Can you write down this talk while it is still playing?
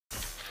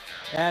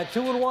At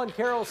 2-1,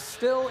 Carroll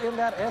still in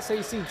that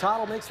SAC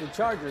title mix. The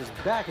Chargers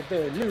back at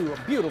their new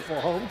beautiful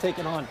home,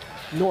 taking on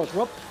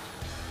Northrop.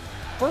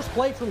 First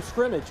play from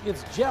scrimmage,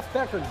 it's Jeff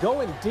Becker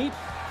going deep,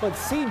 but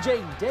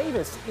C.J.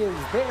 Davis is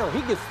there.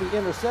 He gets the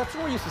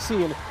interception. We're used to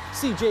seeing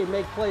C.J.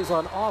 make plays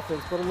on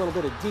offense, but a little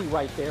bit of D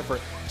right there for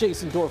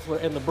Jason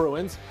Dorfler and the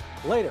Bruins.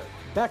 Later,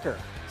 Becker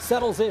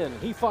settles in.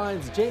 He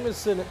finds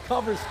Jamison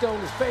Coverstone,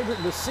 his favorite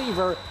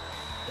receiver.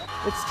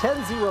 It's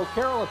 10-0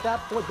 Carroll at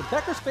that point. But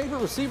Becker's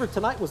favorite receiver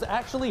tonight was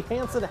actually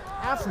Hanson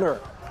Hafner.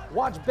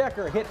 Watch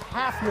Becker hit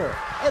Hafner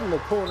in the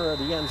corner of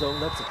the end zone.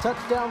 That's a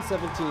touchdown,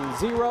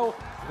 17-0.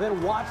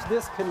 Then watch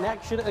this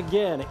connection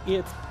again.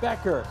 It's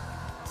Becker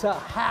to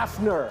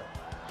Hafner.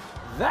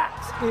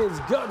 That is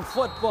good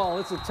football.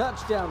 It's a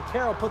touchdown.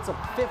 Carroll puts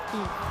up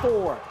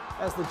 54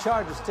 as the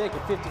Chargers take a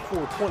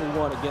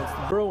 54-21 against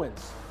the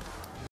Bruins.